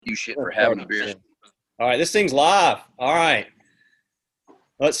you shit for having a beer. All right, this thing's live. All right.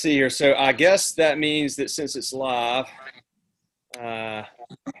 Let's see here. So I guess that means that since it's live,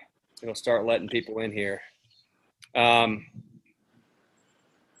 it'll start letting people in here.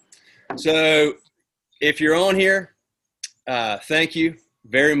 So if you're on here, thank you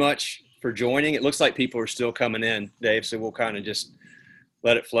very much for joining. It looks like people are still coming in, Dave, so we'll kind of just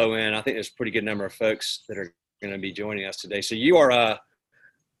let it flow in. I think there's a pretty good number of folks that are going to be joining us today. So you are,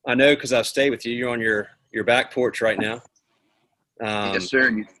 I know because I've stayed with you, you're on your back porch right now. Yes,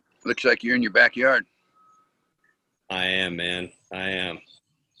 sir. Looks like you're in your backyard. I am, man. I am.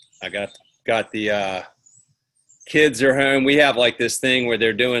 I got the kids are home. We have like this thing where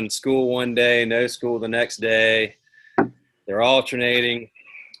they're doing school one day, no school the next day. They're alternating.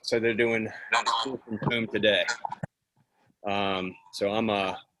 So they're doing school from home today. So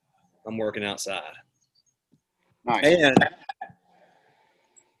I'm working outside. Nice. And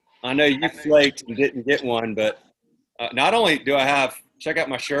I know you flaked and didn't get one, but not only do I have, check out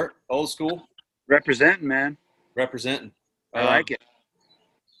my shirt, old school. Representing, man. Representing. I like it.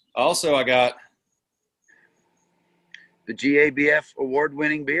 Also, I got the GABF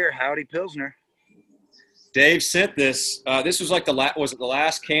award-winning beer, Howdy Pilsner. Dave sent this. This was like was it the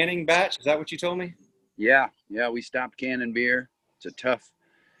last canning batch? Is that what you told me? Yeah. We stopped canning beer. It's a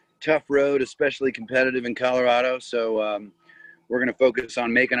tough road, especially competitive in Colorado. So we're going to focus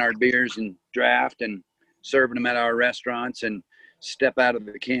on making our beers and draft and serving them at our restaurants and step out of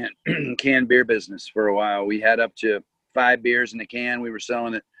the canned beer business for a while. We had up to 5 beers in a can. We were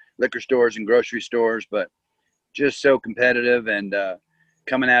selling at liquor stores and grocery stores, but just so competitive. And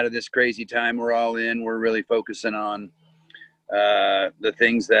coming out of this crazy time we're all in, we're really focusing on the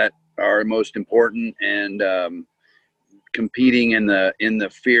things that are most important, and competing in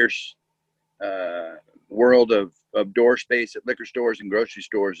the fierce world of door space at liquor stores and grocery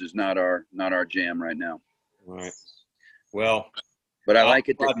stores is not our jam right now. All right. Well, but I like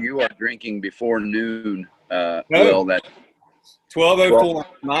it that you are drinking before noon. Will, that 12:04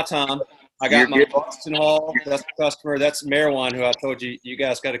 my time. I got my Boston Hall. That's the customer. That's Marijuana, who I told you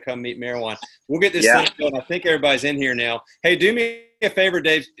guys got to come meet Marijuana. We'll get this thing going. I think everybody's in here now. Hey, do me a favor,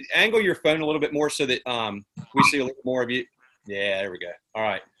 Dave. Angle your phone a little bit more so that we see a little more of you. Yeah, there we go. All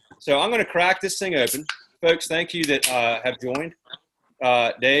right. So I'm going to crack this thing open. Folks, thank you that have joined.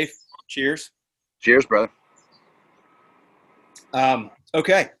 Dave, cheers. Cheers, brother.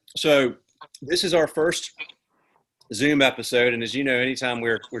 Okay. So this is our first Zoom episode, and as you know, anytime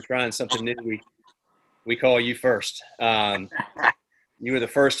we're trying something new, we call you first. You were the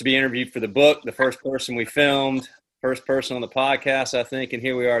first to be interviewed for the book, the first person we filmed, first person on the podcast, I think, and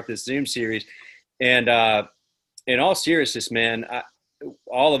here we are at this Zoom series. And in all seriousness, man,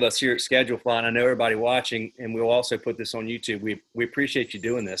 all of us here at Schedule Fly, and I know everybody watching, and we'll also put this on YouTube. We appreciate you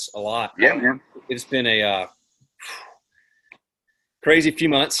doing this a lot. Yeah, man. It's been a crazy few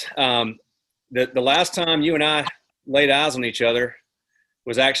months. The last time you and I laid eyes on each other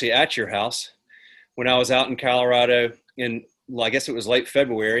was actually at your house when I was out in Colorado in, I guess it was late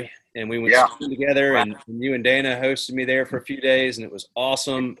February, and we went skiing together, and you and Dana hosted me there for a few days, and it was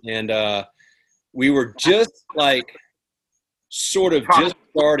awesome. And we were just like just starting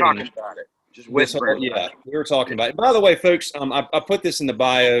about it. Just whispering. Yeah, we were talking about it. By the way, folks, I put this in the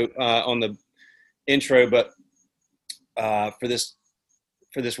bio on the intro, but for this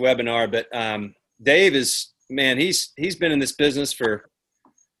webinar, but Dave is, man, he's been in this business for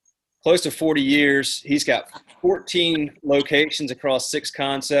close to 40 years. He's got 14 locations across 6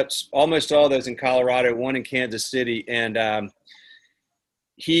 concepts, almost all those in Colorado, 1 in Kansas City. And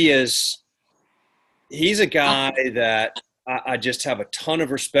he's a guy that I just have a ton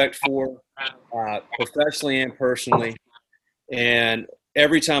of respect for, professionally and personally. And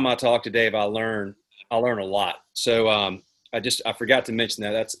every time I talk to Dave, I learn a lot. So I forgot to mention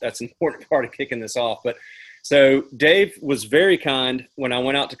that. That's an important part of kicking this off. But so Dave was very kind when I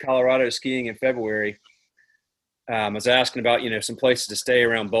went out to Colorado skiing in February. I was asking about, some places to stay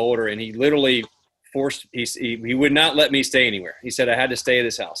around Boulder, and he literally he would not let me stay anywhere. He said I had to stay at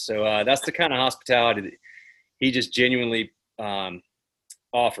his house. So that's the kind of hospitality that he just genuinely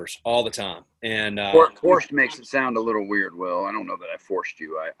offers all the time. And forced makes it sound a little weird, Will. I don't know that I forced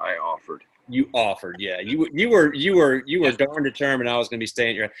you. I offered. You offered, yeah. You were darn determined I was going to be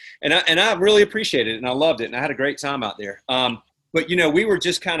staying here, and I really appreciated it, and I loved it, and I had a great time out there. But we were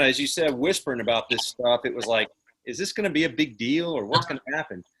just kind of, as you said, whispering about this stuff. It was like, is this going to be a big deal, or what's going to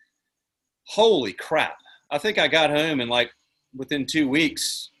happen? Holy crap! I think I got home, and like within 2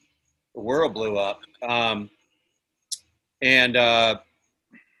 weeks, the world blew up. Did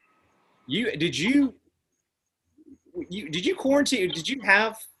you quarantine? Did you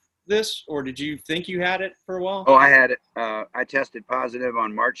have this, or did you think you had it for a while? Oh, I had it. I tested positive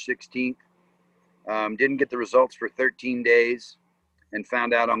on March 16th. Didn't get the results for 13 days and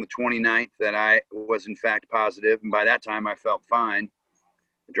found out on the 29th that I was in fact positive. And by that time I felt fine.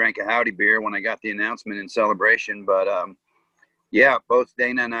 I drank a Howdy beer when I got the announcement in celebration, but yeah, both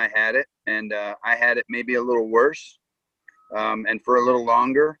Dana and I had it, and I had it maybe a little worse and for a little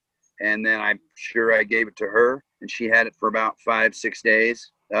longer. And then I'm sure I gave it to her, and she had it for about 5-6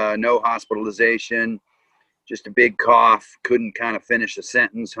 days. No hospitalization, just a big cough, couldn't kind of finish a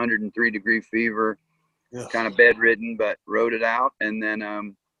sentence, 103-degree fever, kind of bedridden, but rode it out. And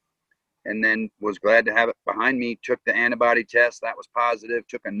then was glad to have it behind me. Took the antibody test, that was positive.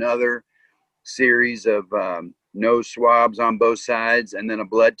 Took another series of nose swabs on both sides, and then a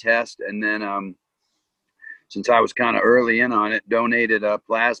blood test. And then since I was kind of early in on it, donated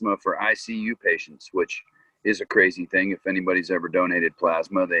plasma for ICU patients, which is a crazy thing. If anybody's ever donated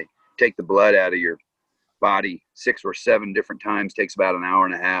plasma, they take the blood out of your body 6 or 7 different times, takes about an hour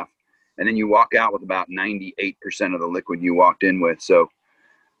and a half, and then you walk out with about 98% of the liquid you walked in with. So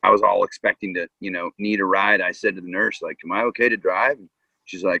I was all expecting to, need a ride. I said to the nurse, like, am I okay to drive?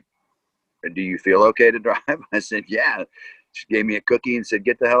 She's like, do you feel okay to drive? I said, yeah. She gave me a cookie and said,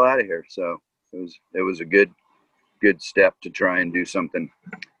 get the hell out of here. So it was a good step to try and do something,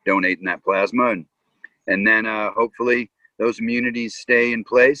 donating that plasma. And then hopefully those immunities stay in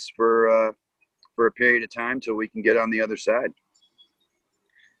place for a period of time till we can get on the other side.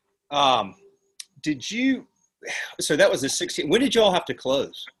 So that was the 16th. When did y'all have to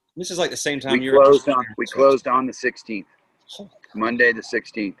close? This is like the same time we closed on the 16th, Monday the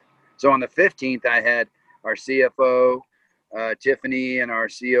 16th. So on the 15th, I had our CFO, Tiffany, and our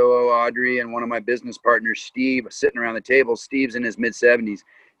COO, Audrey, and one of my business partners, Steve, sitting around the table. Steve's in his mid-70s.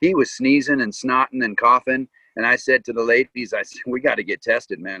 He was sneezing and snotting and coughing. And I said to the ladies, I said, we got to get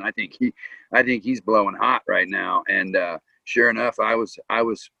tested, man. I think he's blowing hot right now. And sure enough, I was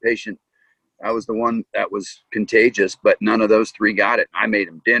patient. I was the one that was contagious, but none of those 3 got it. I made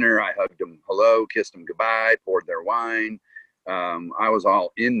them dinner. I hugged them hello, kissed them goodbye, poured their wine. I was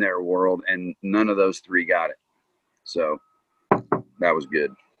all in their world, and none of those 3 got it. So that was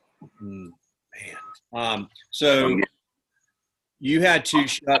good. Man. So you had to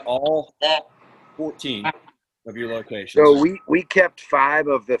shut all 14 of your locations. So we kept 5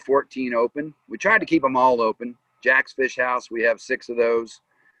 of the 14 open. We tried to keep them all open. Jack's Fish House, we have 6 of those.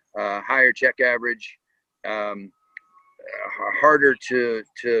 Higher check average, harder to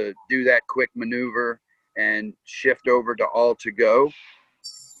do that quick maneuver and shift over to all to go.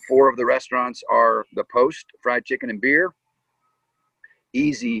 4 of the restaurants are the Post, fried chicken and beer.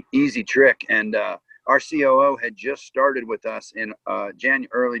 Easy trick. And our COO had just started with us in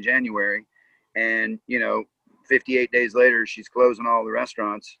early January, and 58 days later she's closing all the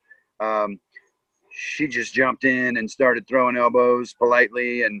restaurants. She just jumped in and started throwing elbows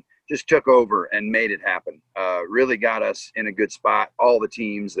politely and just took over and made it happen. Really got us in a good spot. All the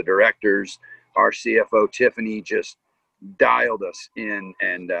teams, the directors, our CFO, Tiffany, just dialed us in.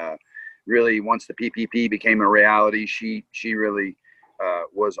 And really, once the PPP became a reality, she really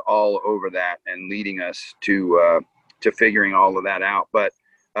was all over that and leading us to figuring all of that out. But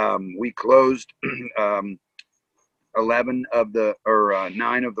we closed 9 of the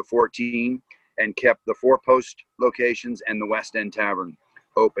 14 and kept the 4 Post locations and the West End Tavern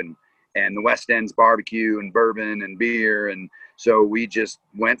open, and the West End's barbecue and bourbon and beer. And so we just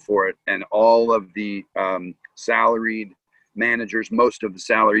went for it. And all of the salaried managers, most of the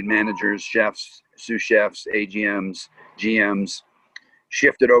salaried managers, chefs, sous chefs, AGMs, GMs,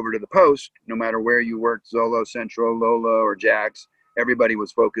 shifted over to the Post. No matter where you worked, Zolo, Central, Lola, or Jack's, everybody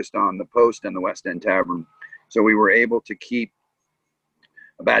was focused on the Post and the West End Tavern. So we were able to keep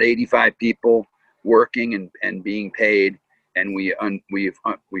about 85 people working and being paid, and we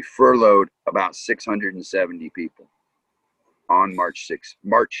furloughed about 670 people on March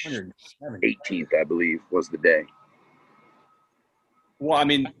 18th, I believe, was the day. Well, I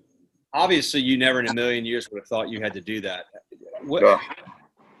mean, obviously, you never in a million years would have thought you had to do that.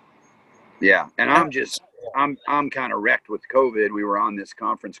 Yeah, and I'm kind of wrecked with COVID. We were on this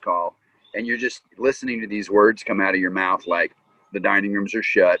conference call, and you're just listening to these words come out of your mouth like, the dining rooms are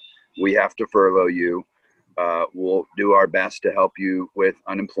shut. We have to furlough you. We'll do our best to help you with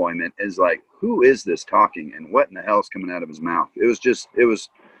unemployment. Is like, who is this talking, and what in the hell is coming out of his mouth? It was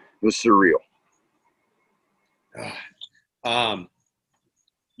surreal.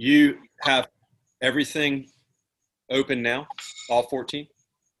 You have everything open now, all 14?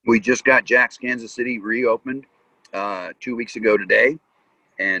 We just got Jack's Kansas City reopened 2 weeks ago today,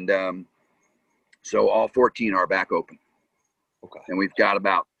 and so all 14 are back open. Okay. And we've got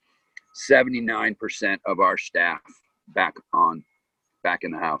about 79% of our staff back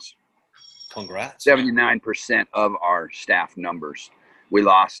in the house. Congrats. 79% of our staff numbers. We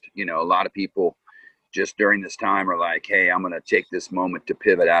lost, a lot of people just during this time are like, hey, I'm going to take this moment to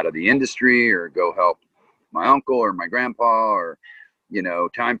pivot out of the industry or go help my uncle or my grandpa, or,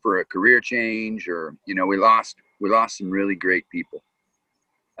 time for a career change, or, we lost some really great people,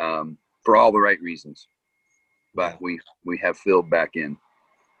 for all the right reasons, but we have filled back in.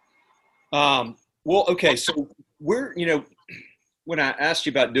 Well, okay. So we're, when I asked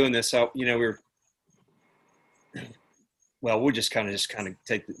you about doing this, we'll just kind of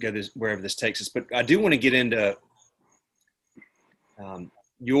go this wherever this takes us. But I do want to get into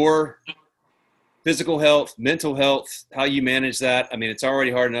your physical health, mental health, how you manage that. I mean, it's already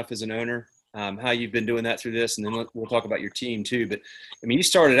hard enough as an owner, how you've been doing that through this, and then we'll talk about your team too. But I mean, you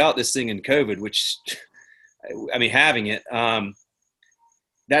started out this thing in COVID, which, I mean, having it,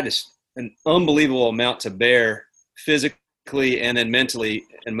 that is an unbelievable amount to bear physically and then mentally,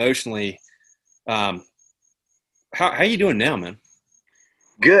 emotionally. How are you doing now, man?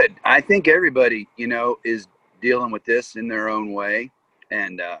 Good. I think everybody, is dealing with this in their own way.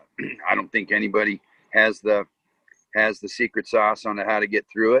 And I don't think anybody has the secret sauce on how to get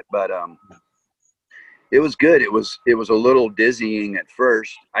through it. But it was good. It was a little dizzying at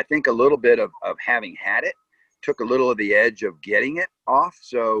first. I think a little bit of having had it took a little of the edge of getting it off.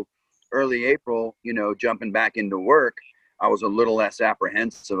 So early April, jumping back into work, I was a little less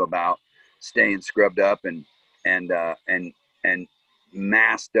apprehensive about staying scrubbed up and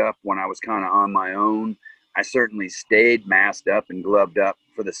masked up when I was kind of on my own. I certainly stayed masked up and gloved up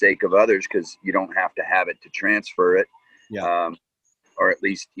for the sake of others, because you don't have to have it to transfer it. Yeah. Or at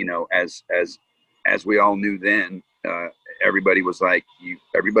least, as we all knew then, everybody was like,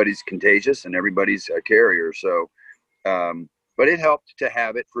 everybody's contagious and everybody's a carrier. So, but it helped to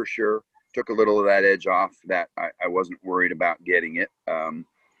have it for sure. Took a little of that edge off, that I wasn't worried about getting it.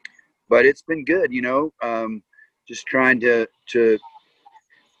 But it's been good, just trying to,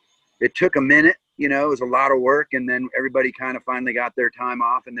 it took a minute, it was a lot of work, and then everybody kind of finally got their time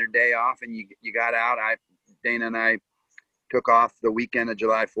off and their day off, and you got out. Dana and I took off the weekend of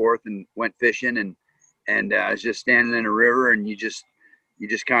July 4th and went fishing, and I was just standing in a river, and you just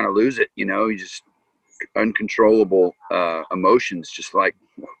kind of lose it, you just uncontrollable emotions, just like,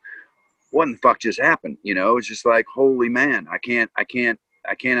 what in the fuck just happened? It's just like, holy man, I can't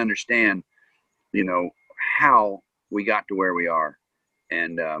understand, how we got to where we are.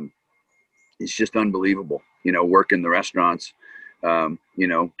 And it's just unbelievable, working the restaurants.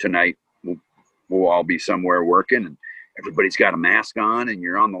 Tonight we'll all be somewhere working, and everybody's got a mask on, and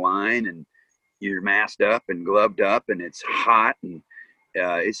you're on the line, and you're masked up and gloved up, and it's hot. And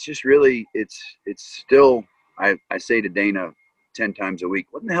it's just really, it's still, I say to Dana 10 times a week,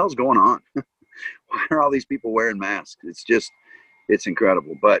 what in the hell's going on? Why are all these people wearing masks? It's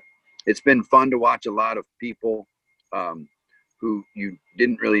incredible. But it's been fun to watch a lot of people who you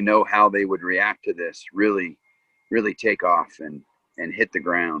didn't really know how they would react to this really take off and hit the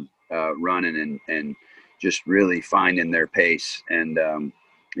ground running and just really finding their pace. And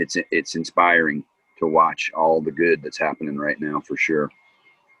it's inspiring to watch all the good that's happening right now, for sure.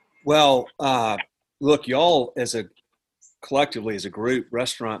 Well, look, y'all collectively as a group,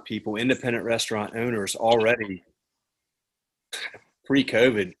 restaurant people, independent restaurant owners, already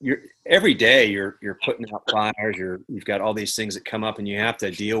pre-COVID, every day you're putting out fires. You've got all these things that come up, and you have to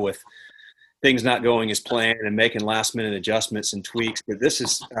deal with things not going as planned and making last minute adjustments and tweaks. But this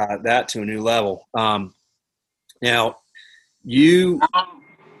is that to a new level. Now,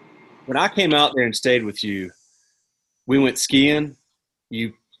 when I came out there and stayed with you, we went skiing.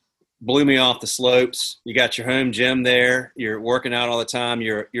 You blew me off the slopes. You got your home gym there. You're working out all the time.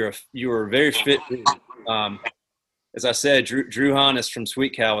 You were very fit. As I said, Drew Hannes from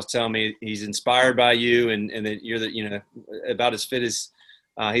Sweet Cow was telling me he's inspired by you, and that you're about as fit as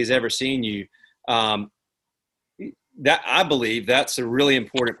he's ever seen you. That, I believe, that's a really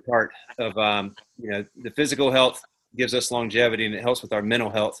important part of the physical health gives us longevity, and it helps with our mental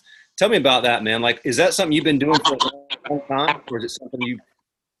health. Tell me about that, man. Like, is that something you've been doing for a long time, or is it something you?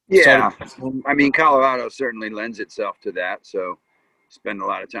 Yeah, I mean, Colorado certainly lends itself to that. So spend a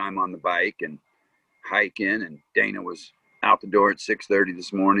lot of time on the bike and hiking, and Dana was out the door at 6:30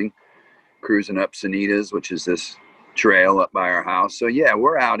 this morning, cruising up Sanitas, which is this trail up by our house. So yeah,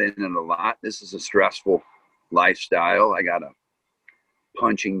 we're out in it a lot. This is a stressful lifestyle. I got a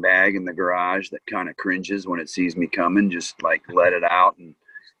punching bag in the garage that kind of cringes when it sees me coming, just like let it out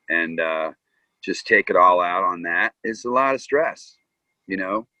and just take it all out on that. It's a lot of stress,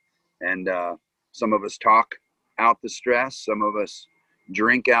 and some of us talk out the stress. Some of us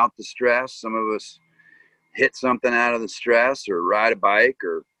drink out the stress. Some of us hit something out of the stress, or ride a bike,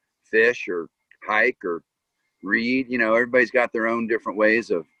 or fish, or hike, or read. Everybody's got their own different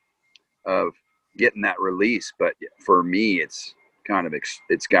ways of getting that release. But for me, it's kind of,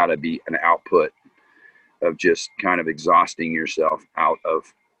 it's got to be an output of just kind of exhausting yourself out of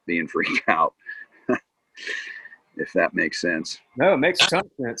being freaked out. If that makes sense. No, it makes a ton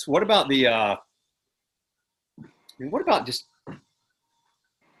of sense. What about just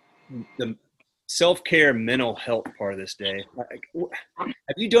the self-care, mental health part of this day?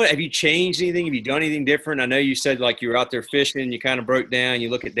 Have you changed anything? Have you done anything different? I know you said like you were out there fishing and you kind of broke down. You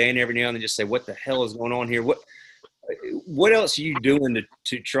look at Dana every now and then and just say, what the hell is going on here? What else are you doing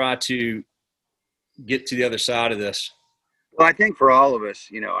to try to get to the other side of this? Well, I think for all of us,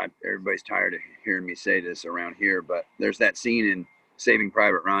 everybody's tired of hearing me say this around here, but there's that scene in Saving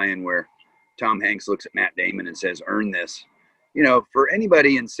Private Ryan where Tom Hanks looks at Matt Damon and says, "Earn this." For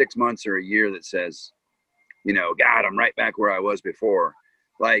anybody in 6 months or a year that says, God, I'm right back where I was before.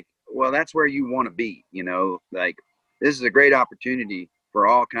 Like, well, that's where you want to be, like, this is a great opportunity for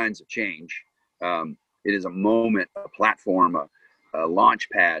all kinds of change. It is a moment, a platform, a launch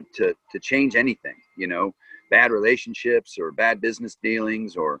pad to change anything, bad relationships or bad business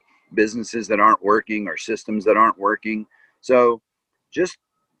dealings or businesses that aren't working or systems that aren't working. So just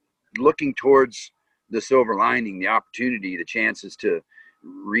looking towards the silver lining, the opportunity, the chances to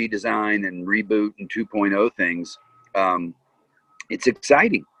redesign and reboot and 2.0 things. It's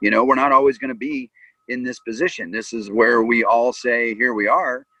exciting. We're not always going to be in this position. This is where we all say, here we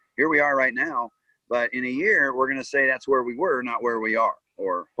are right now. But in a year, we're going to say that's where we were, not where we are,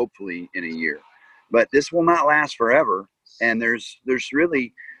 or hopefully in a year. But this will not last forever. And there's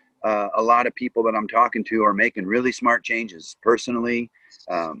really a lot of people that I'm talking to are making really smart changes personally,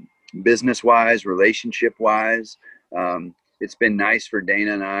 business-wise, relationship-wise. It's been nice for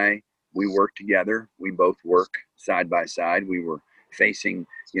Dana and I. We work together. We both work side by side. We were facing,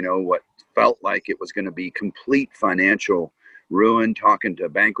 what felt like it was going to be complete financial ruin, talking to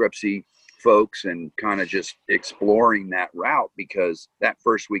bankruptcy folks and kind of just exploring that route, because that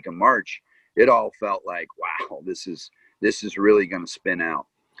first week of March, it all felt like, wow, this is really going to spin out.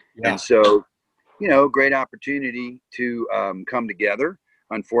 Yeah. And so, great opportunity to come together.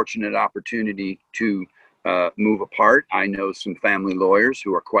 Unfortunate opportunity to move apart. I know some family lawyers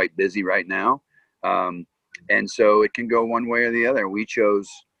who are quite busy right now. And so it can go one way or the other. We chose,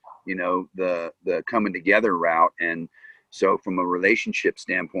 the coming together route. And so from a relationship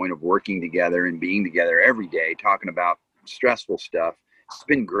standpoint of working together and being together every day, talking about stressful stuff, it's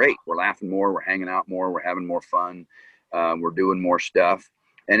been great. We're laughing more, we're hanging out more, we're having more fun, we're doing more stuff.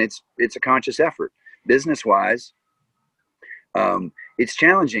 And it's a conscious effort. Business-wise, it's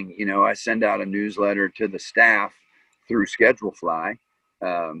challenging. I send out a newsletter to the staff through Schedulefly.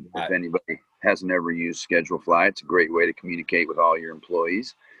 If anybody hasn't ever used Schedulefly, it's a great way to communicate with all your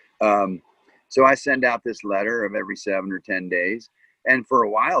employees. So I send out this letter of every 7 or 10 days. And for a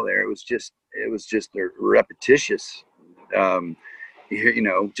while there, it was just a repetitious,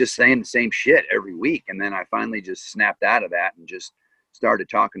 just saying the same shit every week. And then I finally just snapped out of that and just started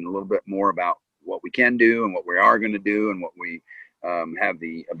talking a little bit more about what we can do and what we are going to do and what we have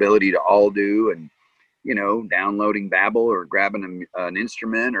the ability to all do. And, downloading Babbel or grabbing an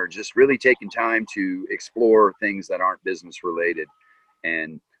instrument or just really taking time to explore things that aren't business related,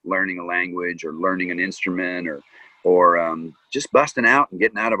 and learning a language or learning an instrument or just busting out and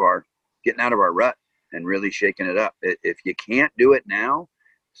getting out of our rut and really shaking it up. If you can't do it now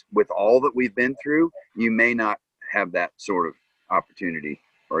with all that we've been through, you may not have that sort of opportunity,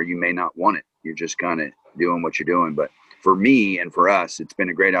 or you may not want it. You're just kind of doing what you're doing. But for me and for us, it's been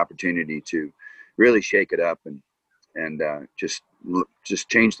a great opportunity to really shake it up and just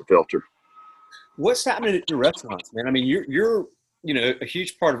change the filter. What's happening at your restaurants, man? I mean, you're a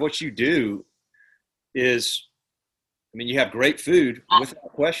huge part of what you do is, you have great food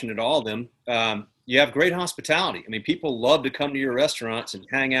without question at all of them. You have great hospitality. People love to come to your restaurants and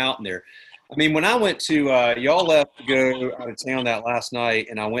hang out in there. When I went to, y'all left to go out of town that last night,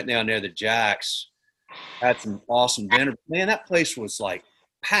 and I went down there to Jack's, had some awesome dinner. Man, that place was like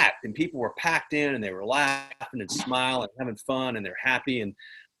packed, and people were packed in, and they were laughing and smiling and having fun, and they're happy. And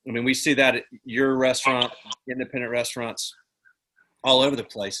we see that at your restaurant, independent restaurants all over the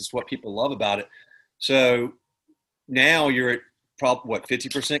place. It's what people love about it. So now you're at probably what,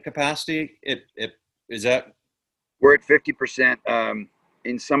 50% capacity? Is that? We're at 50%.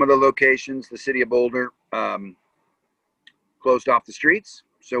 In some of the locations, the city of Boulder closed off the streets.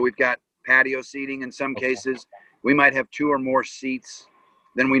 So we've got patio seating in some cases. We might have 2 or more seats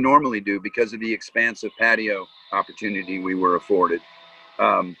than we normally do because of the expansive patio opportunity we were afforded.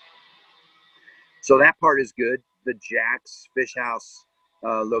 Um, so that part is good. The Jack's Fish House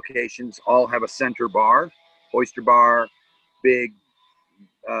locations all have a center bar, oyster bar, big,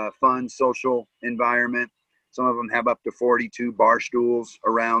 fun social environment. Some of them have up to 42 bar stools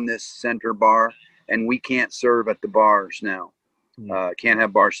around this center bar, and we can't serve at the bars now. Can't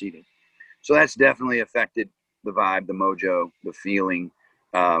have bar seating. So that's definitely affected the vibe, the mojo, the feeling.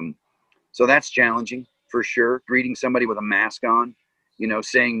 So that's challenging for sure. Greeting somebody with a mask on,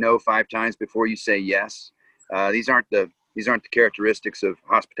 saying no 5 times before you say yes. These aren't the characteristics of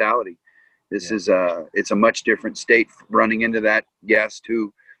hospitality. This is it's a much different state running into that guest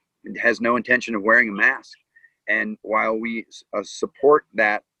who has no intention of wearing a mask. And while we support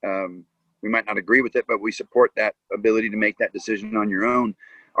that, we might not agree with it, but we support that ability to make that decision on your own.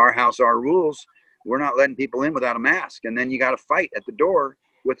 Our house, our rules, we're not letting people in without a mask. And then you got to fight at the door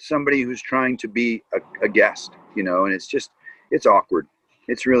with somebody who's trying to be a guest, and it's awkward.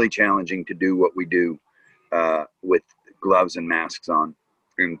 It's really challenging to do what we do with gloves and masks on,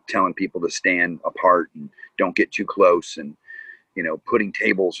 and telling people to stand apart and don't get too close, and putting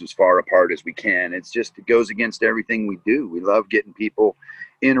tables as far apart as we can. It goes against everything we do. We love getting people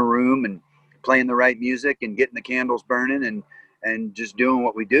in a room and playing the right music and getting the candles burning and just doing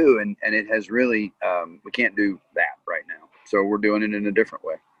what we do. And it has really, we can't do that right now. So we're doing it in a different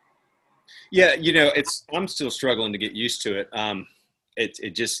way. Yeah. I'm still struggling to get used to it.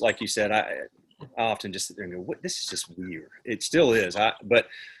 It just, like you said, I often just sit there and go, "What? This is just weird." It still is. But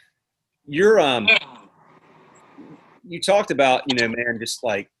you're, you talked about, man, just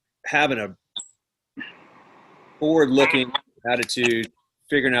like having a forward-looking attitude,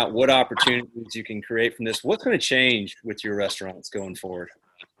 figuring out what opportunities you can create from this. What's going to change with your restaurants going forward?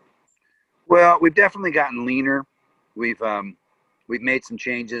 Well, we've definitely gotten leaner. We've made some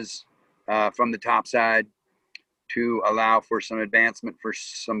changes from the top side to allow for some advancement for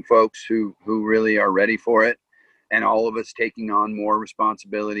some folks who really are ready for it, and all of us taking on more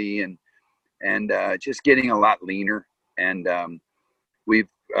responsibility and just getting a lot leaner. And we've,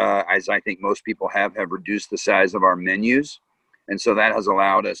 as I think most people have reduced the size of our menus. And so that has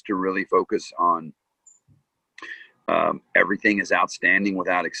allowed us to really focus on everything is outstanding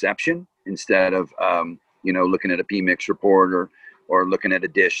without exception, instead of, looking at a PMix report or looking at a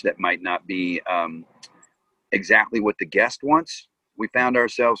dish that might not be exactly what the guest wants. We found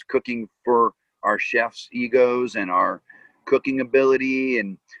ourselves cooking for our chefs' egos and our cooking ability,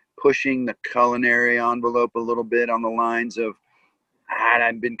 and pushing the culinary envelope a little bit on the lines of,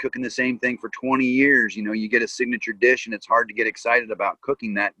 I've been cooking the same thing for 20 years. You get a signature dish and it's hard to get excited about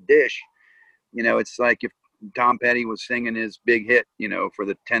cooking that dish. It's like if Tom Petty was singing his big hit, for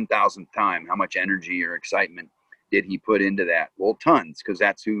the 10,000th time, how much energy or excitement did he put into that? Well, tons, because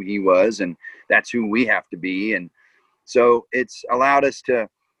that's who he was and that's who we have to be. And so it's allowed us to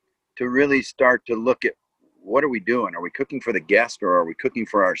really start to look at, what are we doing? Are we cooking for the guest, or are we cooking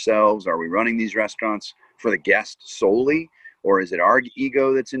for ourselves? Are we running these restaurants for the guest solely, or is it our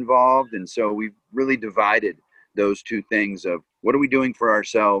ego that's involved? And so we've really divided those two things of, what are we doing for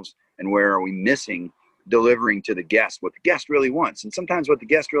ourselves and where are we missing delivering to the guest what the guest really wants? And sometimes what the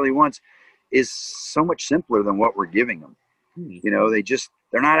guest really wants is so much simpler than what we're giving them.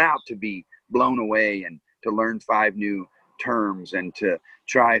 They're not out to be blown away and to learn 5 new terms and to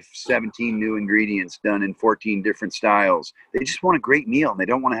try 17 new ingredients done in 14 different styles. They just want a great meal and they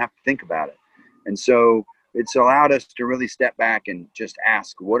don't want to have to think about it. And so it's allowed us to really step back and just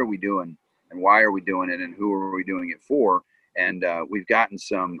ask, what are we doing and why are we doing it and who are we doing it for? And we've gotten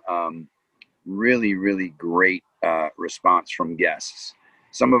some really, really great response from guests.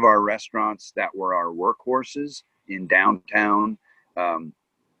 Some of our restaurants that were our workhorses in downtown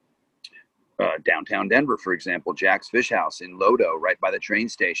Denver, for example, Jack's Fish House in Lodo, right by the train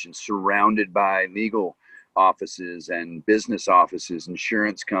station, surrounded by legal offices and business offices,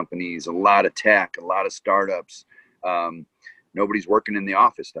 insurance companies, a lot of tech, a lot of startups. Nobody's working in the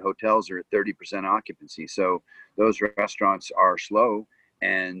office. The hotels are at 30% occupancy. So those restaurants are slower,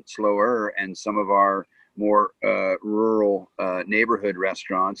 and some of our more rural neighborhood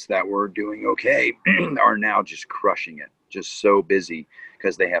restaurants that were doing okay are now just crushing it, just so busy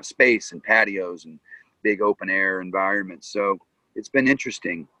because they have space and patios and big open air environments. So it's been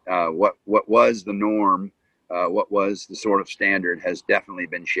interesting. What was the norm, what was the sort of standard has definitely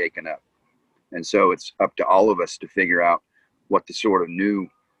been shaken up. And so it's up to all of us to figure out what the sort of new,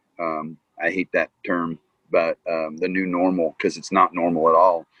 I hate that term, but the new normal, because it's not normal at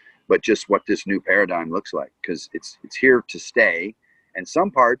all, but just what this new paradigm looks like, because it's here to stay. And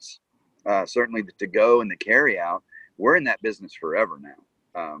some parts, certainly the to-go and the carry-out, we're in that business forever now.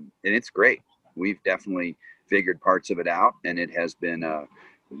 And it's great. We've definitely figured parts of it out, and it has been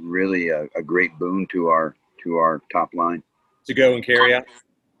really a great boon to our top line. To go and carry out.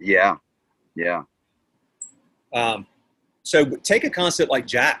 Yeah, yeah. So take a concept like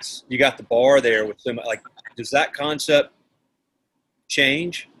Jack's. You got the bar there with some, like, does that concept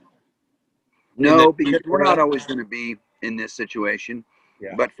change? No, because we're not always going to be in this situation.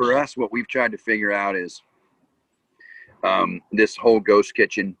 Yeah. But for us, what we've tried to figure out is this whole ghost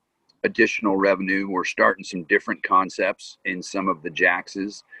kitchen, additional revenue. We're starting some different concepts in some of the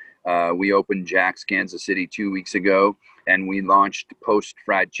Jax's. We opened Jack's Kansas City 2 weeks ago, and we launched Post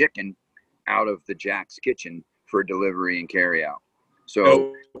Fried Chicken out of the Jack's kitchen for delivery and carry out.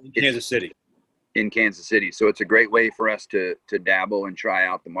 So in Kansas City. In Kansas City. So it's a great way for us to dabble and try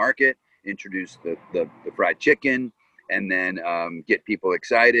out the market, introduce the fried chicken, and then get people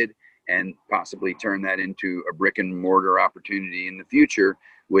excited and possibly turn that into a brick and mortar opportunity in the future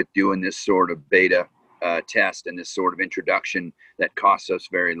with doing this sort of beta test and this sort of introduction that costs us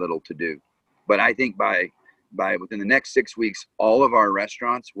very little to do. But I think by within the next 6 weeks, all of our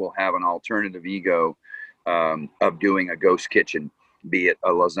restaurants will have an alternative ego of doing a ghost kitchen, be it a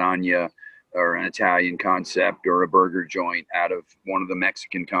lasagna or an Italian concept or a burger joint out of one of the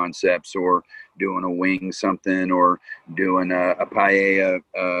Mexican concepts, or doing a wing something, or doing a paella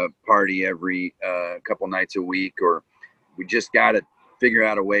party every couple nights a week. Or we just got to figure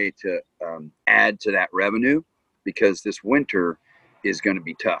out a way to add to that revenue, because this winter is going to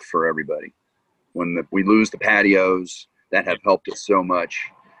be tough for everybody. When we lose the patios that have helped us so much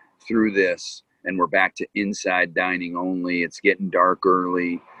through this, and we're back to inside dining only, it's getting dark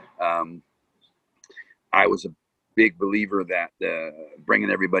early. I was a big believer that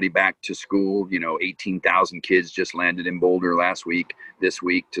bringing everybody back to school, 18,000 kids just landed in Boulder this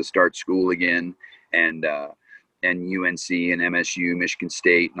week to start school again. And UNC and MSU, Michigan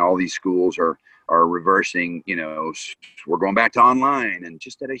State, and all these schools are reversing, we're going back to online, and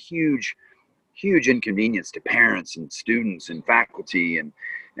just at a huge inconvenience to parents and students and faculty and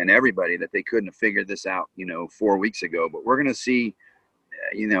everybody, that they couldn't have figured this out, 4 weeks ago. But we're going to see,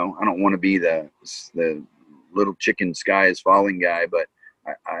 I don't want to be the little chicken sky is falling guy, but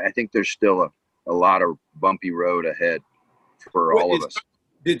I think there's still a lot of bumpy road ahead for all of us.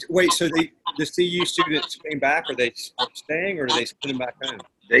 So the CU students came back? Are they staying, or are they sending back home?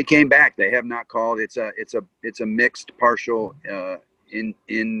 They came back. They have not called. It's a mixed partial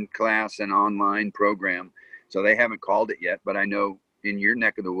in class and online program. So they haven't called it yet, but I know in your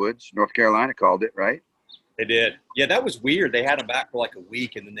neck of the woods, North Carolina called it, right? They did. Yeah, that was weird. They had them back for like a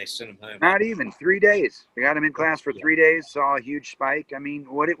week, and then they sent them home. Not even 3 days. They got them in class for 3 days. Saw a huge spike. I mean,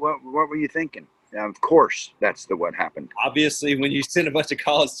 what were you thinking? Of course, that's what happened. Obviously, when you send a bunch of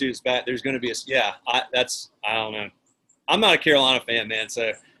college students back, there's going to be I don't know. I'm not a Carolina fan, man.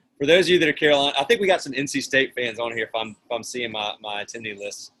 So for those of you that are Carolina, I think we got some NC State fans on here if I'm seeing my attendee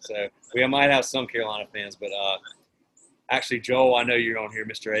list. So we might have some Carolina fans, but actually, Joel, I know you're on here,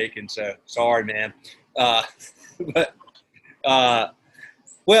 Mr. Aiken. So sorry, man.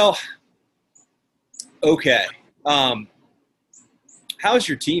 Well, okay. How's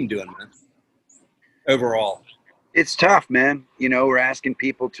your team doing, man? Overall, it's tough, man. We're asking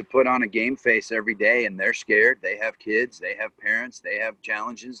people to put on a game face every day, and they're scared. They have kids, they have parents, they have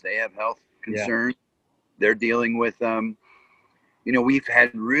challenges, they have health concerns. Yeah. They're dealing with, we've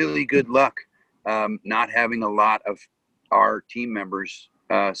had really good luck not having a lot of our team members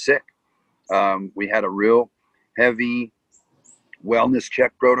sick. We had a real heavy wellness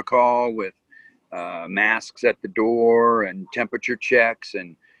check protocol with masks at the door and temperature checks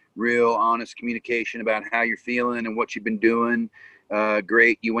and real honest communication about how you're feeling and what you've been doing.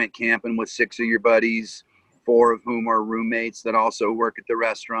 Great. You went camping with 6 of your buddies, 4 of whom are roommates that also work at the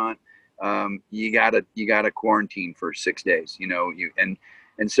restaurant. You gotta quarantine for 6 days, and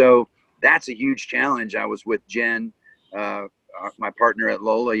so that's a huge challenge. I was with Jen, my partner at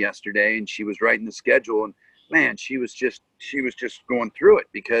Lola, yesterday, and she was writing the schedule, and man, she was just going through it,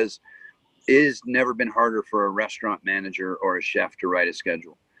 because it has never been harder for a restaurant manager or a chef to write a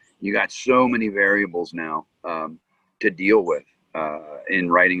schedule. You got so many variables now to deal with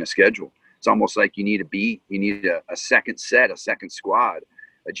in writing a schedule. It's almost like you need a second set, a second squad,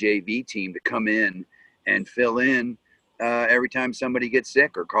 a JV team to come in and fill in every time somebody gets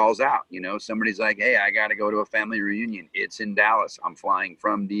sick or calls out. Somebody's like, hey, I got to go to a family reunion. It's in Dallas. I'm flying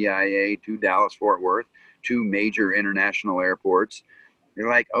from DIA to Dallas, Fort Worth, 2 major international airports. You're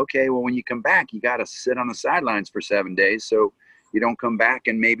like, okay, well, when you come back, you got to sit on the sidelines for 7 days so you don't come back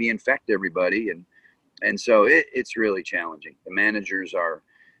and maybe infect everybody. And so it's really challenging. The managers are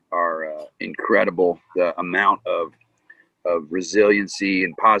incredible. The amount of of resiliency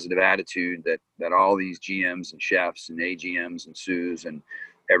and positive attitude that all these GMs and chefs and AGMs and sous and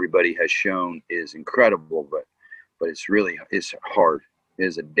everybody has shown is incredible. But it's hard. It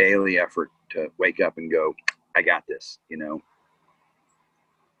is a daily effort to wake up and go, I got this, you know.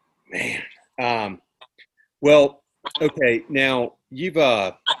 Man. Well, okay. Now you've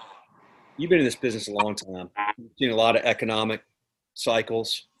been in this business a long time. You've seen a lot of economic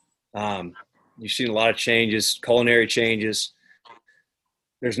cycles. You've seen a lot of changes, culinary changes.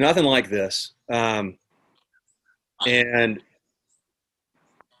 There's nothing like this. And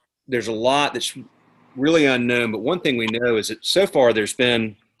there's a lot that's really unknown. But one thing we know is that so far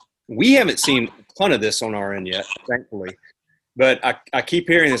we haven't seen a ton of this on our end yet, thankfully. But I keep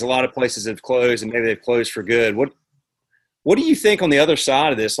hearing there's a lot of places that have closed, and maybe they've closed for good. What do you think on the other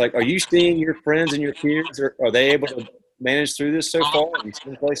side of this? Like, are you seeing your friends and your peers, or are they able to manage through this so far? And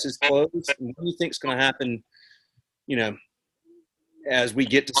some places closed. And what do you think is going to happen, you know, as we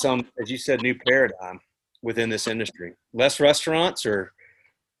get to some, as you said, new paradigm within this industry? Less restaurants or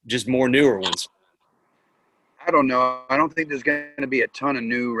just more newer ones? I don't know. I don't think there's going to be a ton of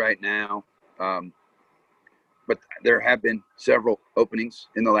new right now. But there have been several openings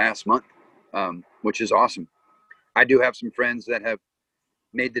in the last month, which is awesome. I do have some friends that have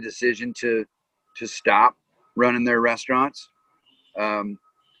made the decision to stop running their restaurants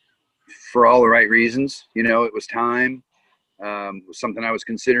for all the right reasons. You know, it was time. It was something I was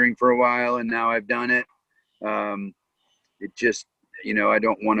considering for a while, and now I've done it. It just, you know, I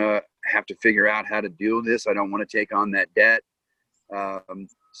don't want to have to figure out how to deal with this. I don't want to take on that debt.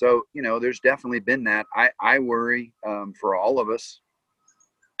 So, you know, there's definitely been that. I worry for all of us.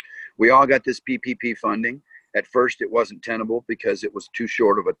 We all got this PPP funding. At first, it wasn't tenable because it was too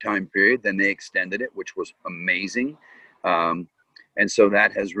short of a time period. Then they extended it, which was amazing. And so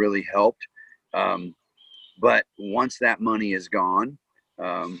that has really helped. But once that money is gone,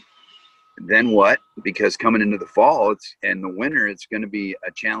 then what? Because coming into the fall and the winter, it's going to be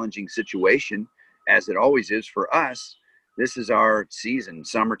a challenging situation, as it always is for us. This is our season.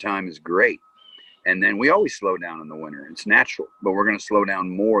 Summertime is great. And then we always slow down in the winter. It's natural, but we're going to slow down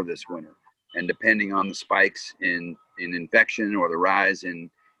more this winter. And depending on the spikes in infection or the rise in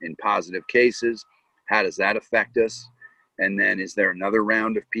positive cases, how does that affect us? And then is there another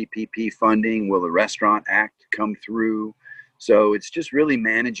round of PPP funding? Will the Restaurant Act come through? So it's just really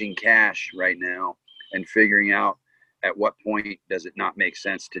managing cash right now and figuring out at what point does it not make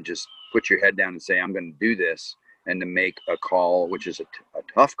sense to just put your head down and say, I'm going to do this, and to make a call, which is a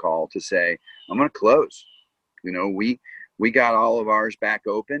tough call, to say, I'm going to close. You know, we got all of ours back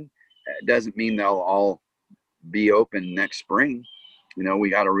open. It doesn't mean they'll all be open next spring. You know, we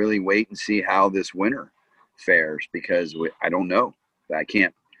got to really wait and see how this winter fares, because I don't know. I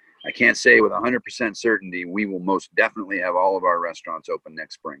can't say with 100% certainty we will most definitely have all of our restaurants open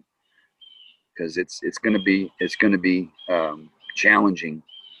next spring, because it's going to be challenging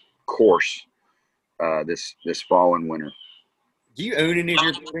course this fall and winter. Do you own any of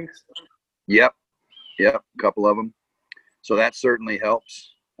your buildings? Yep, a couple of them. So that certainly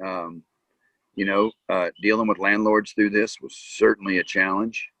helps. You know, dealing with landlords through this was certainly a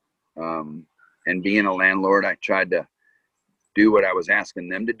challenge. And being a landlord, I tried to do what I was asking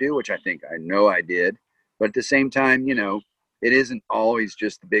them to do, which I think I know I did. But at the same time, you know, it isn't always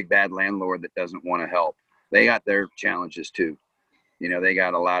just the big bad landlord that doesn't want to help. They got their challenges too. You know, they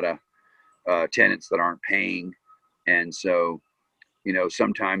got a lot of tenants that aren't paying. And so, you know,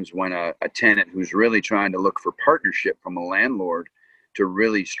 sometimes when a tenant who's really trying to look for partnership from a landlord to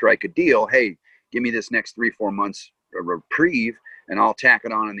really strike a deal, hey, give me this next 3-4 months of reprieve and I'll tack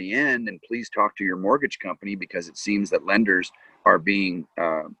it on in the end, and please talk to your mortgage company, because it seems that lenders are being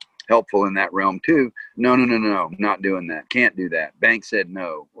helpful in that realm too. No, not doing that. Can't do that. Bank said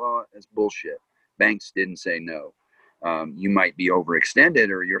no. Well, that's bullshit. Banks didn't say no. You might be overextended,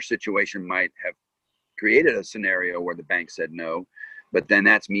 or your situation might have created a scenario where the bank said no, but then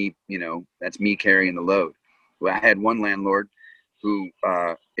that's me, you know, that's me carrying the load. Well, I had one landlord who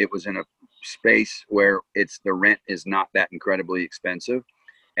it was in a space where the rent is not that incredibly expensive,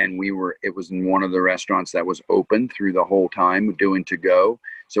 and it was in one of the restaurants that was open through the whole time doing to go,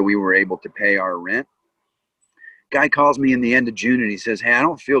 so we were able to pay our rent. Guy calls me in the end of June and he says, hey, I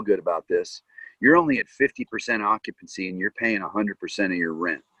don't feel good about this. You're only at 50% occupancy and you're paying 100% of your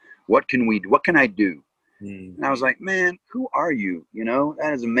rent. What can I do? And I was like, man, who are you? You know,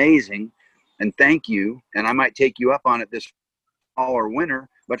 that is amazing, and thank you, and I might take you up on it this fall or winter,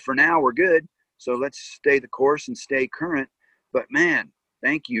 but for now we're good. So let's stay the course and stay current. But man,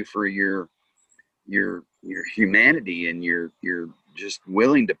 thank you for your humanity, and you're just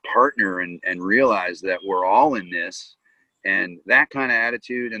willing to partner and realize that we're all in this, and that kind of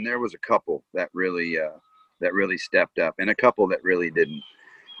attitude. And there was a couple that really stepped up, and a couple that really didn't.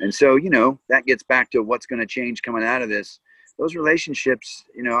 And so, that gets back to what's going to change coming out of this. Those relationships,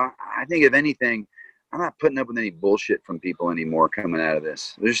 I think if anything, I'm not putting up with any bullshit from people anymore coming out of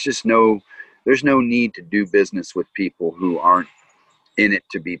this. There's no need to do business with people who aren't in it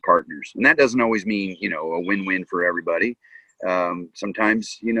to be partners. And that doesn't always mean, a win-win for everybody.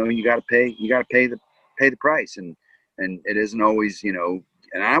 Sometimes, you got to pay the price, and it isn't always, and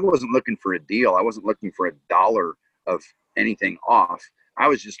I wasn't looking for a deal. I wasn't looking for a dollar of anything off. I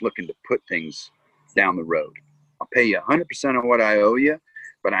was just looking to put things down the road. I'll pay you 100% of what I owe you,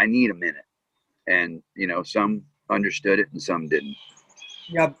 but I need a minute. And, some understood it and some didn't.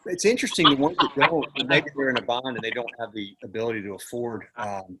 Yeah, it's interesting. The ones that don't, maybe they're in a bond and they don't have the ability to afford.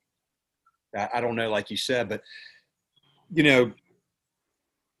 I don't know, like you said, but, you've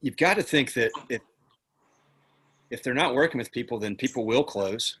got to think that if they're not working with people, then people will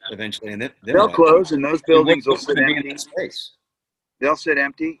close eventually. And they'll close, and those buildings will sit empty. In that space. They'll sit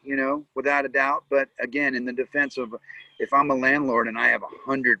empty, without a doubt. But again, in the defense of, if I'm a landlord and I have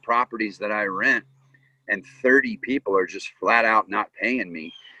 100 properties that I rent and 30 people are just flat out not paying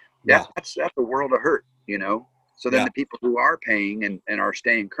me, that's a world of hurt, So then the people who are paying and are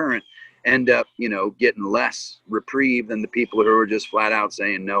staying current end up, getting less reprieve than the people who are just flat out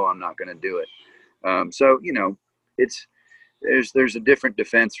saying, no, I'm not going to do it. So, there's a different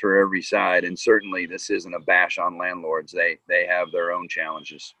defense for every side, and certainly this isn't a bash on landlords. They have their own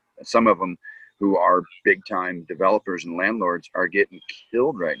challenges. Some of them who are big time developers and landlords are getting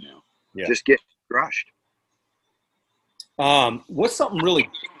killed right now. Just getting crushed. What's something really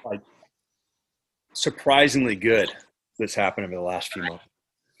surprisingly good that's happened over the last few months?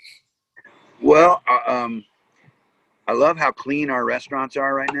 Well, I love how clean our restaurants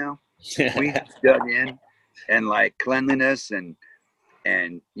are right now. We dug in. And like cleanliness and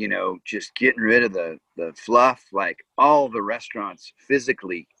just getting rid of the fluff, like all the restaurants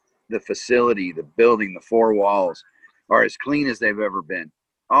physically, the facility, the building, the four walls are as clean as they've ever been.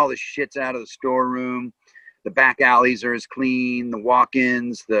 All the shit's out of the storeroom. The back alleys are as clean, the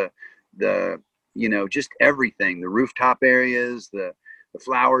walk-ins, the just everything, the rooftop areas, the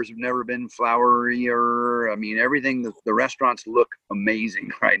flowers have never been flowerier. I mean, everything, the restaurants look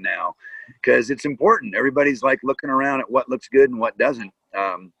amazing right now because it's important. Everybody's like looking around at what looks good and what doesn't.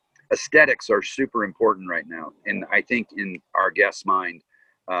 Aesthetics are super important right now. And I think in our guests' mind,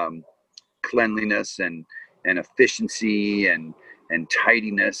 cleanliness and efficiency and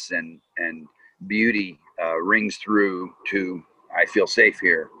tidiness and beauty rings through to, I feel safe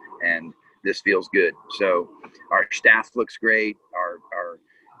here. And this feels good. So our staff looks great.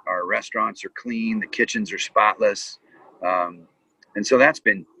 Our restaurants are clean. The kitchens are spotless. And so that's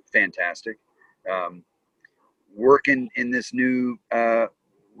been fantastic. Working in this new,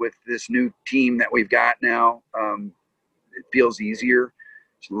 with this new team that we've got now, it feels easier.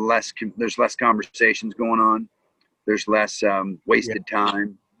 There's less conversations going on. There's less wasted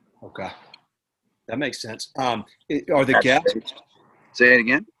time. Okay. That makes sense. Are the guests? Say it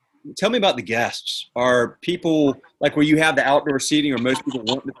again. Tell me about the guests. Are people like where you have the outdoor seating, or most people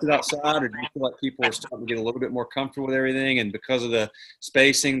want to sit outside, or do you feel like people are starting to get a little bit more comfortable with everything, and because of the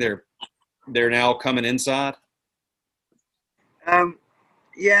spacing, they're now coming inside?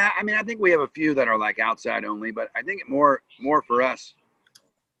 Yeah, I mean, I think we have a few that are like outside only, but I think more for us,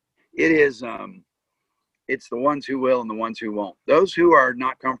 it is it's the ones who will and the ones who won't. Those who are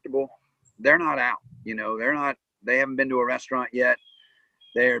not comfortable, they're not out. They haven't been to a restaurant yet.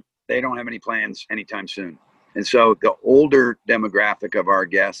 They don't have any plans anytime soon. And so the older demographic of our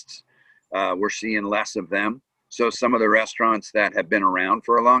guests, we're seeing less of them. So some of the restaurants that have been around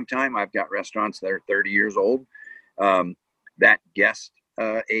for a long time, I've got restaurants that are 30 years old. That guest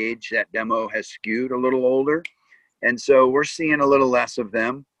age, that demo has skewed a little older. And so we're seeing a little less of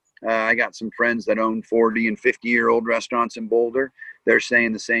them. I got some friends that own 40 and 50-year-old restaurants in Boulder. They're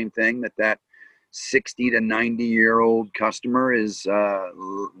saying the same thing, that 60 to 90-year-old customer is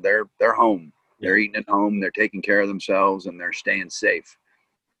they're home. They're eating at home. They're taking care of themselves, and they're staying safe.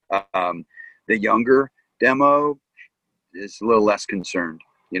 The younger demo is a little less concerned.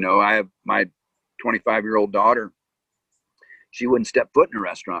 I have my 25-year-old daughter. She wouldn't step foot in a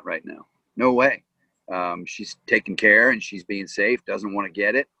restaurant right now. No way. She's taking care and she's being safe. Doesn't want to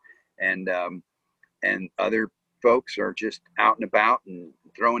get it, and other folks are just out and about and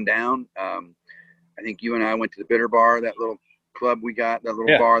throwing down. I think you and I went to the Bitter Bar, that little club we got, that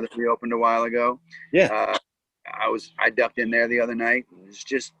little bar that we opened a while ago. Yeah. I ducked in there the other night, and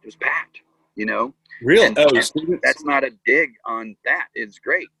it was packed. you know. Really? And Oh, students? that's not a dig on that. It's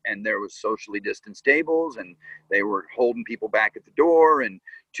great. And there was socially distanced tables, and they were holding people back at the door, and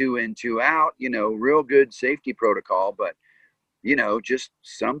 2 in, 2 out, real good safety protocol. But, just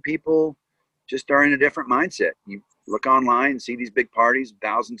some people just are in a different mindset. You look online and see these big parties,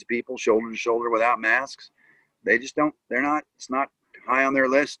 thousands of people shoulder to shoulder without masks. They just don't, it's not high on their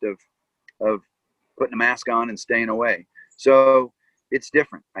list of putting a mask on and staying away. So it's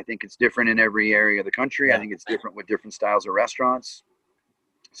different. I think it's different in every area of the country. Yeah. I think it's different with different styles of restaurants.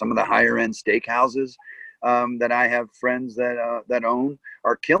 Some of the higher end steakhouses that I have friends that own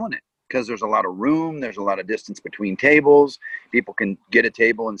are killing it because there's a lot of room. There's a lot of distance between tables. People can get a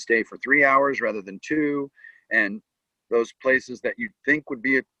table and stay for 3 hours rather than 2. And those places that you'd think would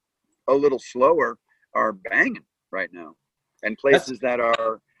be a little slower are banging right now. And places that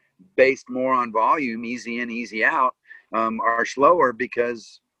are based more on volume, easy in, easy out, are slower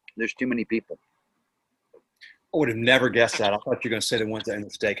because there's too many people. I would have never guessed that. I thought you were going to say the ones that in the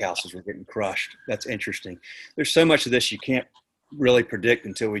steakhouses were getting crushed. That's interesting. There's so much of this you can't really predict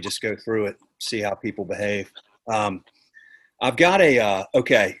until we just go through it, see how people behave. I've got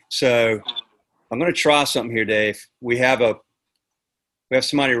okay, so I'm going to try something here, Dave. We have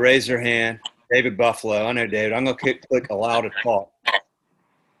somebody raise their hand. David Buffalo. I know David. I'm going to click allow to talk.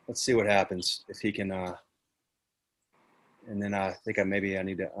 Let's see what happens if he can. And then I think I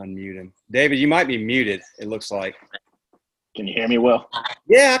need to unmute him. David, you might be muted. It looks like. Can you hear me well?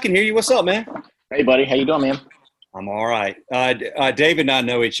 Yeah, I can hear you. What's up, man? Hey, buddy. How you doing, man? I'm all right. David and I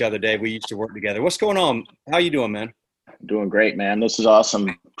know each other, Dave. We used to work together. What's going on? How you doing, man? Doing great, man. This is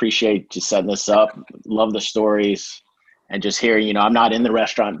awesome. Appreciate you setting this up. Love the stories and just hearing, I'm not in the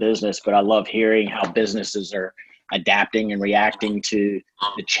restaurant business, but I love hearing how businesses are adapting and reacting to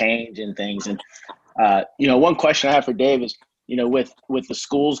the change in things. And, one question I have for Dave is, with the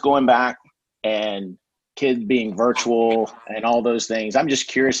schools going back and kids being virtual and all those things, I'm just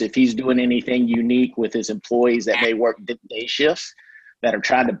curious if he's doing anything unique with his employees that may work day shifts that are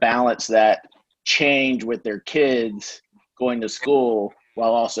trying to balance that change with their kids going to school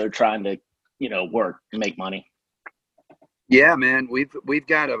while also trying to, work and make money. Yeah, man, we've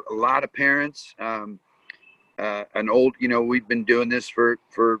got a lot of parents, we've been doing this for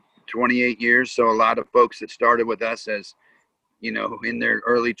 28 years. So a lot of folks that started with us as, in their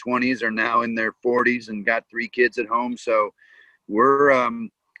early 20s are now in their 40s and got 3 kids at home. So we're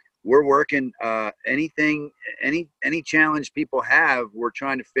working, any challenge people have, we're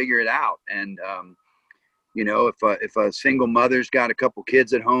trying to figure it out. And, if a single mother's got a couple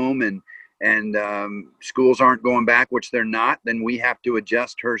kids at home and schools aren't going back, which they're not, then we have to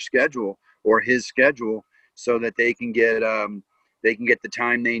adjust her schedule or his schedule so that they can get the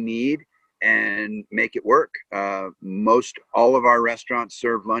time they need and make it work. Most all of our restaurants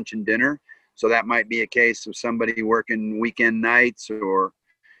serve lunch and dinner. So that might be a case of somebody working weekend nights or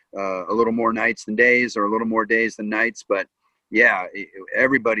a little more nights than days or a little more days than nights. But yeah,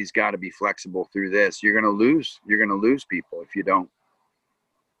 everybody's got to be flexible through this. You're going to lose people if you don't.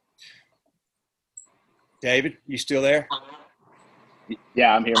 David, you still there?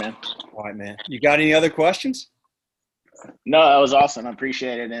 Yeah, I'm here, man. All right, man. You got any other questions? No, that was awesome. I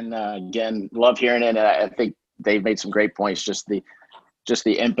appreciate it. And again, love hearing it. And I think they've made some great points. Just the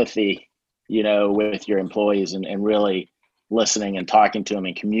empathy, with your employees and really listening and talking to them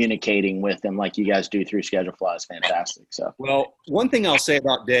and communicating with them like you guys do through Schedulefly is fantastic. So, well, one thing I'll say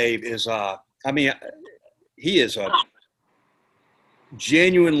about Dave is, he is a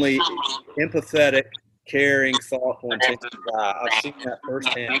genuinely empathetic, caring, thoughtful, intentional guy. I've seen that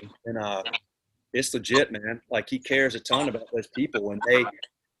firsthand, and it's legit, man. Like, he cares a ton about those people, and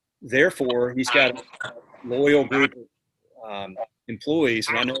therefore he's got a loyal group of employees.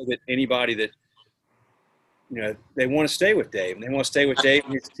 And I know that anybody that, they want to stay with Dave, and they want to stay with Dave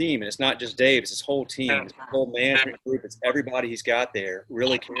and his team. And it's not just Dave, it's his whole team, it's his whole management group. It's everybody he's got there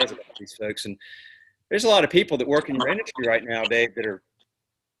really cares about these folks. And there's a lot of people that work in your industry right now, Dave, that are,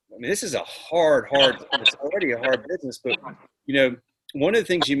 this is a hard, it's already a hard business. But, one of the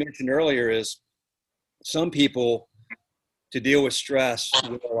things you mentioned earlier is some people, to deal with stress,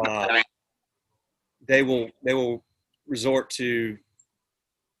 they will resort to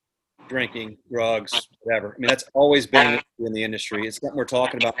drinking, drugs, whatever. That's always been in the industry. It's something we're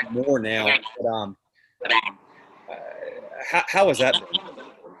talking about more now. But, how has that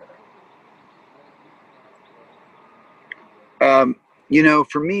been?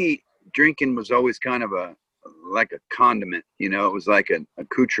 For me, drinking was always kind of like a condiment. It was like an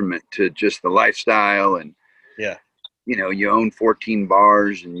accoutrement to just the lifestyle. And yeah, you own 14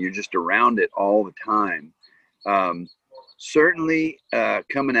 bars and you're just around it all the time. certainly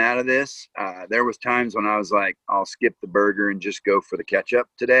coming out of this, there was times when I was like, I'll skip the burger and just go for the ketchup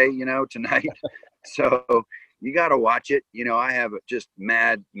today, tonight. So you got to watch it. I have just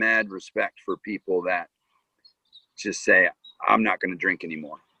mad respect for people that just say, I'm not going to drink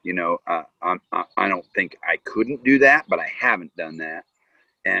anymore. I don't think I couldn't do that, but I haven't done that.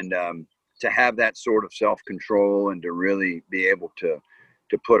 And to have that sort of self-control and to really be able to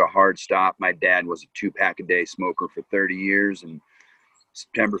put a hard stop. My dad was a 2-pack-a-day smoker for 30 years, and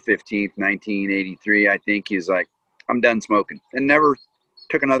September 15th, 1983, I think he's like, I'm done smoking, and never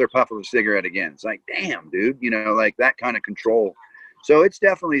took another puff of a cigarette again. It's like, damn, dude, like that kind of control. So it's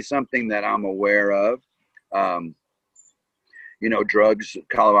definitely something that I'm aware of. Drugs,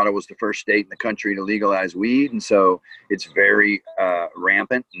 Colorado was the first state in the country to legalize weed. And so it's very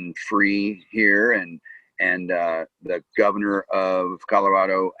rampant and free here. And the governor of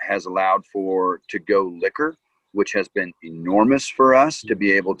Colorado has allowed for to-go liquor, which has been enormous for us to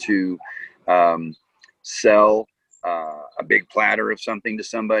be able to sell a big platter of something to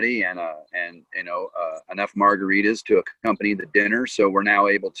somebody and enough margaritas to accompany the dinner. So we're now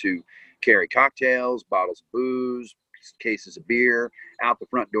able to carry cocktails, bottles of booze, cases of beer out the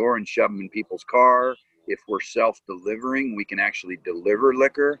front door and shove them in people's car. If we're self-delivering, we can actually deliver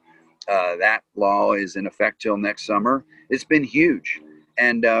liquor. That law is in effect till next summer. It's been huge,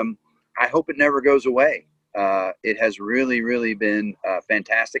 and I hope it never goes away. It has really, really been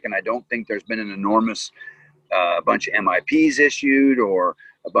fantastic, and I don't think there's been an enormous bunch of MIPs issued or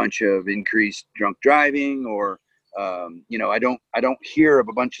a bunch of increased drunk driving or I don't hear of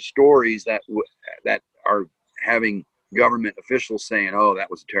a bunch of stories that are having government officials saying, oh,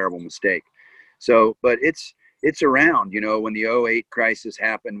 that was a terrible mistake. So, but it's around. When the 2008 crisis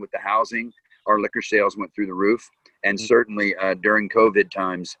happened with the housing, our liquor sales went through the roof. And certainly during COVID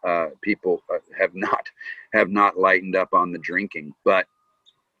times, people have not lightened up on the drinking. But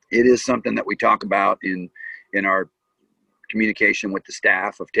it is something that we talk about in our communication with the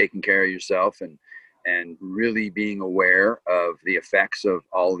staff of taking care of yourself and really being aware of the effects of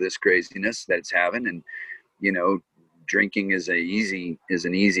all of this craziness that it's having. And drinking is an easy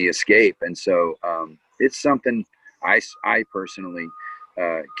escape. And so it's something I personally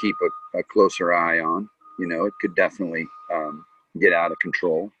keep a closer eye on. It could definitely get out of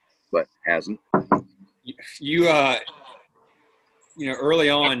control, but hasn't. You early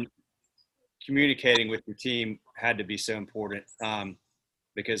on, communicating with your team had to be so important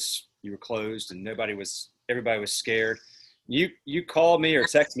because you were closed and everybody was scared. You called me or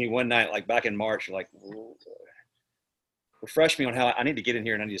texted me one night, like back in March, like, refresh me on how I need to get in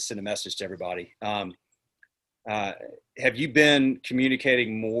here and I need to send a message to everybody. Have you been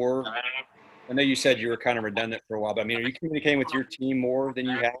communicating more? I know you said you were kind of redundant for a while, but are you communicating with your team more than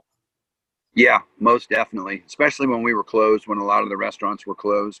you have? Yeah, most definitely, especially when we were closed, when a lot of the restaurants were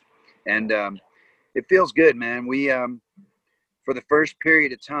closed. And it feels good, man. We, for the first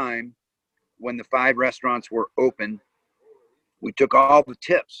period of time, when the 5 restaurants were open, we took all the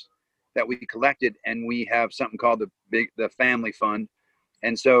tips that we collected, and we have something called the family fund.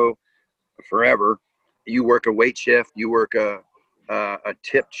 And so forever, you work a wait shift, you work a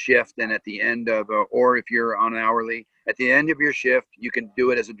tipped shift, and at the end of or if you're on hourly, at the end of your shift, you can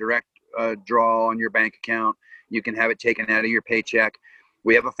do it as a direct draw on your bank account. You can have it taken out of your paycheck.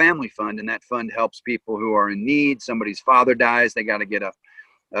 We have a family fund, and that fund helps people who are in need. Somebody's father dies, they got to get a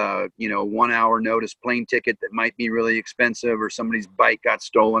 1 hour notice plane ticket that might be really expensive, or somebody's bike got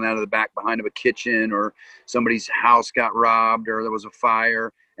stolen out of the back behind of a kitchen, or somebody's house got robbed, or there was a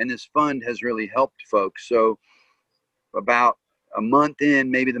fire. And this fund has really helped folks. So about a month in,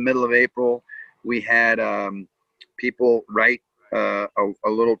 maybe the middle of April, we had people write a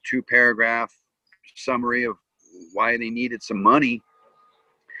little 2-paragraph summary of why they needed some money.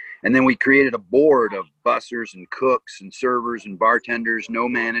 And then we created a board of bussers and cooks and servers and bartenders, no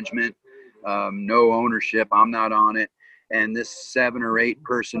management, no ownership. I'm not on it. And this 7 or 8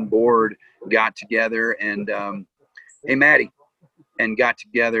 person board got together and, hey, Maddie, and got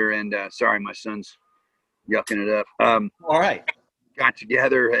together and, sorry, my son's yucking it up. All right. Got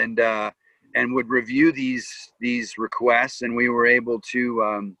together and would review these requests. And we were able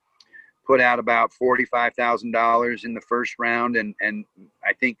to, put out about $45,000 in the first round, and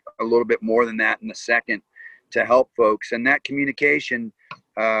I think a little bit more than that in the second, to help folks. And that communication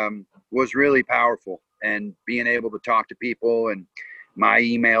was really powerful, and being able to talk to people, and my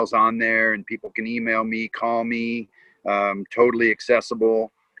email's on there, and people can email me, call me, totally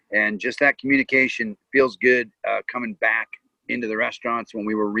accessible. And just that communication feels good coming back into the restaurants when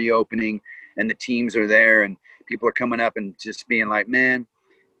we were reopening, and the teams are there, and people are coming up and just being like, man,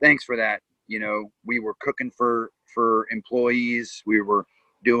 thanks for that. We were cooking for for employees. We were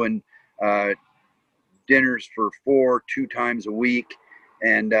doing dinners for 2 times a week.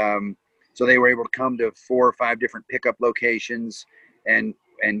 And so they were able to come to 4 or 5 different pickup locations and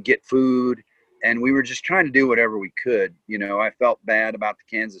get food. And we were just trying to do whatever we could. You know, I felt bad about the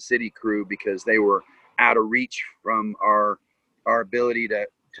Kansas City crew because they were out of reach from our ability to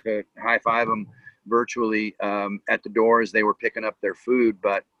high five them virtually at the door as they were picking up their food.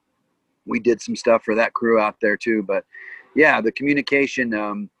 But we did some stuff for that crew out there too. But yeah, the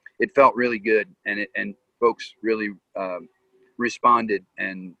communication, it felt really good, and folks really responded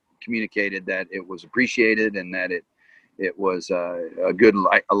and communicated that it was appreciated and that it was a good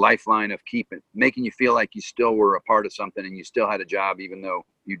a lifeline of making you feel like you still were a part of something and you still had a job even though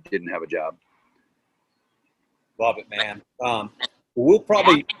you didn't have a job. Love it, man. We'll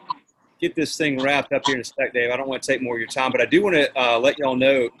probably get this thing wrapped up here in a sec, Dave. I don't want to take more of your time, but I do want to let y'all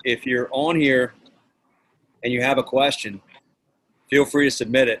know, if you're on here and you have a question, feel free to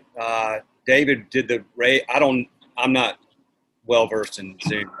submit it. David did the raise. I'm not well versed in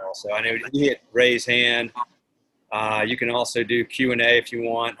Zoom, also. I know you hit raise hand. You can also do Q&A if you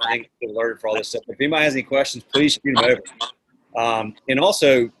want. I think you're alerted for all this stuff. If anybody has any questions, please shoot them over. And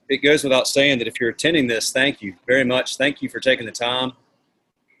also, it goes without saying that if you're attending this, thank you very much. Thank you for taking the time,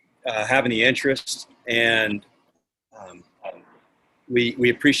 having the interest, and we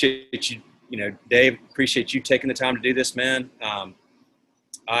appreciate you. You know, Dave, appreciate you taking the time to do this, man.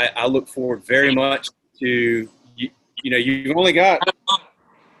 I look forward very much to you. You know, you've only got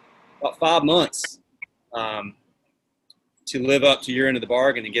about 5 months to live up to your end of the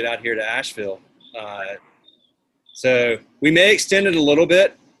bargain and get out here to Asheville. So we may extend it a little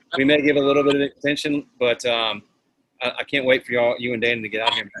bit. We may give a little bit of extension, but I can't wait for you and Dana to get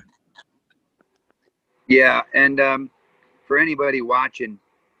out here, man. Yeah, and for anybody watching,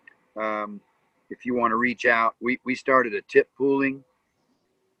 if you want to reach out, we started a tip pooling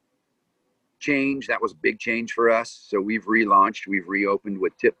change. That was a big change for us. So we've relaunched, we've reopened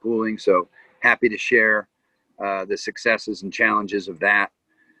with tip pooling. So happy to share the successes and challenges of that.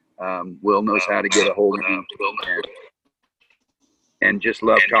 Will knows how to get a hold of me, and just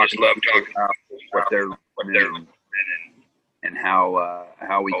love talking about what they're doing and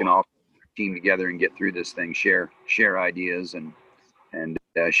how we can all team together and get through this thing, share ideas and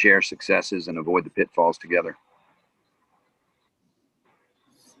share successes and avoid the pitfalls together.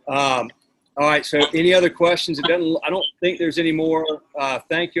 All right. So any other questions? I don't think there's any more.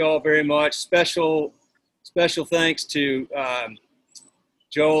 Thank you all very much. Special thanks to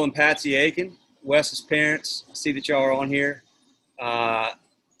Joel and Patsy Aiken, Wes's parents. I see that y'all are on here.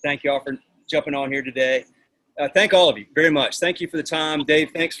 Thank you all for jumping on here today. Thank all of you very much. Thank you for the time.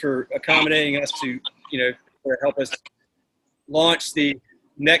 Dave, thanks for accommodating us to help us launch the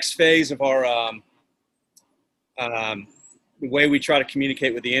next phase of our the way we try to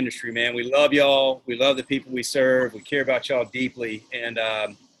communicate with the industry, man. We love y'all. We love the people we serve. We care about y'all deeply. And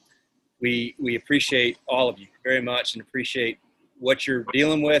we appreciate all of you very much and appreciate what you're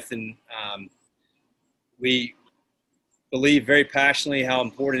dealing with. And we believe very passionately how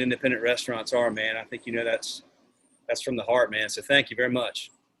important independent restaurants are, man. I think that's from the heart, man. So thank you very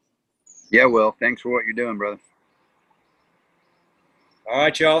much. Yeah, Will. Thanks for what you're doing, brother. All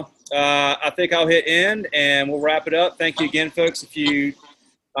right, y'all. I think I'll hit end and we'll wrap it up. Thank you again, folks. If you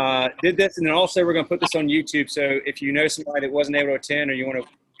did this, and then also we're going to put this on YouTube. So if you know somebody that wasn't able to attend or you want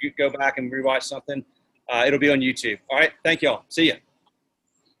to go back and rewatch something, it'll be on YouTube. All right. Thank y'all. See ya.